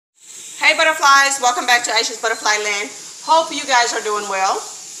Hey butterflies, welcome back to Aisha's Butterfly Land. Hope you guys are doing well.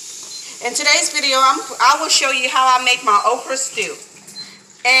 In today's video, I will show you how I make my okra stew.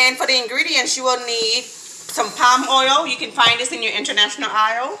 And for the ingredients, you will need some palm oil. You can find this in your international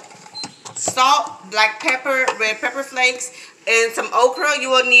aisle. Salt, black pepper, red pepper flakes, and some okra. You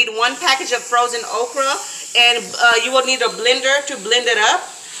will need 1 package of frozen okra, and you will need a blender to blend it up.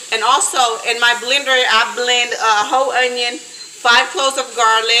 And also, in my blender, I blend a whole onion, 5 cloves of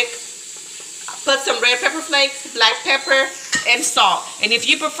garlic, put some red pepper flakes, black pepper, and salt. And if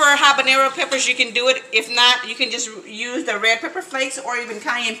you prefer habanero peppers, you can do it. If not, you can just use the red pepper flakes or even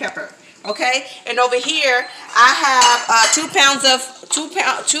cayenne pepper. Okay? And over here, I have 2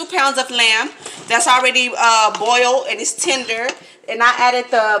 pounds of lamb that's already boiled and it's tender. And I added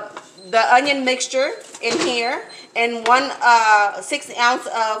the onion mixture in here and 1/6 ounce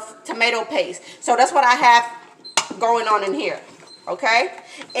of tomato paste. So that's what I have going on in here. Okay,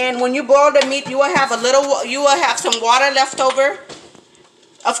 and when you boil the meat, you will have some water left over.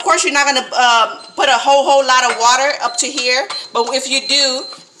 Of course, you're not gonna put a whole lot of water up to here, but if you do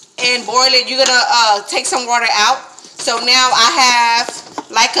and boil it, you're gonna take some water out. So now I have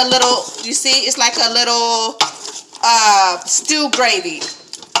like a little, you see, it's like a little stew gravy.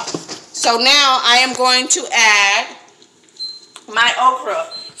 So now I am going to add my okra.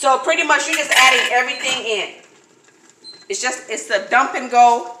 So pretty much you're just adding everything in. It's a dump and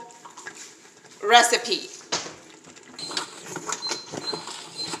go recipe.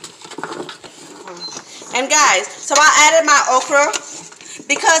 And guys, so I added my okra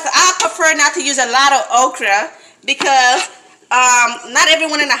because I prefer not to use a lot of okra because not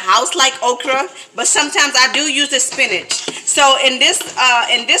everyone in the house like okra, but sometimes I do use the spinach. So in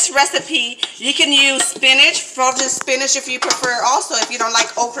this recipe, you can use spinach, frozen spinach if you prefer. Also, if you don't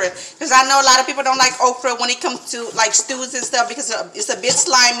like okra, because I know a lot of people don't like okra when it comes to like stews and stuff because it's a bit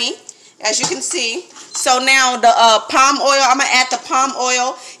slimy, as you can see. So now the palm oil, I'm gonna add the palm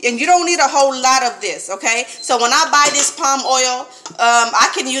oil, and you don't need a whole lot of this. Okay, so when I buy this palm oil, I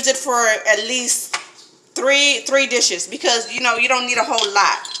can use it for at least three dishes because you know you don't need a whole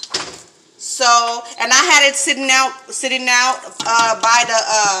lot. So, and I had it sitting out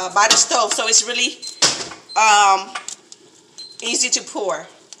by the stove, so it's really easy to pour.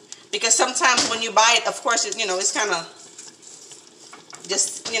 Because sometimes when you buy it, of course, it's kind of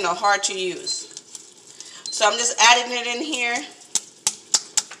just hard to use. So I'm just adding it in here.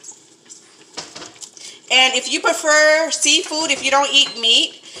 And if you prefer seafood, if you don't eat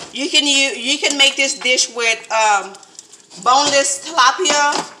meat, you can make this dish with boneless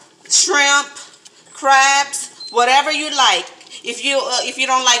tilapia, shrimp, crabs, whatever you like. If you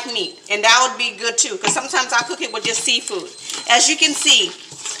don't like meat, and that would be good too. Because sometimes I cook it with just seafood. As you can see,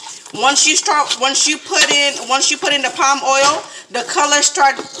 once you put in the palm oil, the color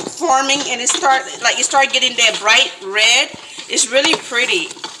start forming and you start getting that bright red. It's really pretty.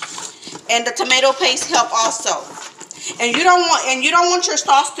 And the tomato paste help also. And you don't want your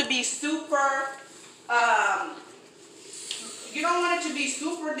sauce to be super you don't want it to be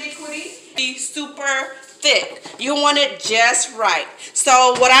super liquidy, be super thick. You want it just right.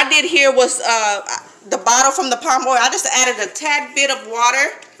 So what I did here was the bottle from the palm oil. I just added a tad bit of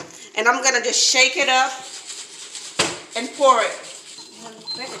water, and I'm gonna just shake it up and pour it.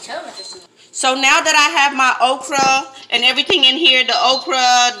 So now that I have my okra and everything in here, the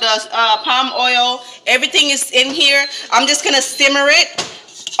okra, the palm oil, everything is in here, I'm just gonna simmer it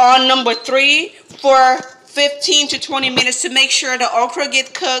on number 3 for 15 to 20 minutes to make sure the okra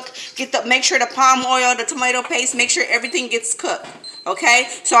get cooked, make sure the palm oil, the tomato paste, make sure everything gets cooked. Okay,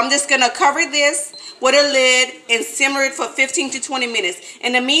 so I'm just gonna cover this with a lid and simmer it for 15 to 20 minutes.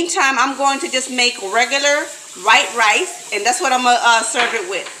 In the meantime, I'm going to just make regular white rice, and that's what I'm gonna serve it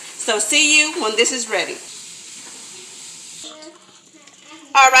with. So see you when this is ready.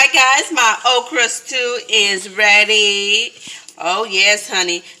 All right, guys, my okra stew is ready. Oh yes,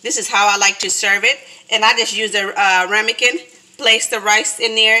 honey. This is how I like to serve it. And I just use a ramekin, place the rice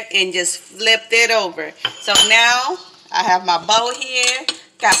in there, and just flip it over. So now I have my bowl here,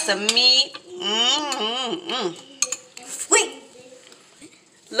 got some meat. Sweet.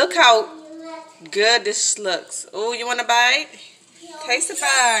 Look how good this looks. Oh, you want a bite? Taste a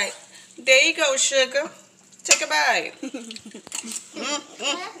bite. There you go, sugar. Take a bite.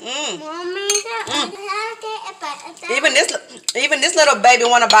 Even this little baby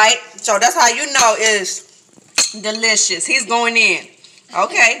want a bite. So that's how you know it's delicious. He's going in.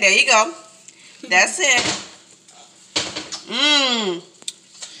 Okay, there you go. That's it.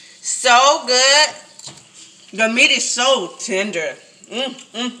 So good. The meat is so tender.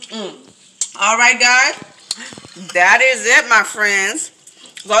 All right, guys. That is it, my friends.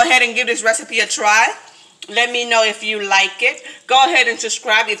 Go ahead and give this recipe a try. Let me know if you like it. Go ahead and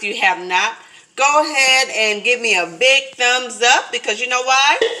subscribe if you have not. Go ahead and give me a big thumbs up, because you know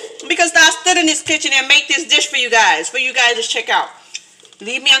why? Because I stood in this kitchen and make this dish for you guys to check out.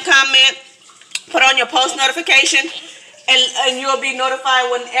 Leave me a comment, put on your post notification, and you'll be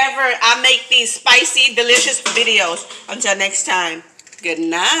notified whenever I make these spicy, delicious videos. Until next time, good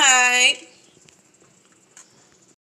night.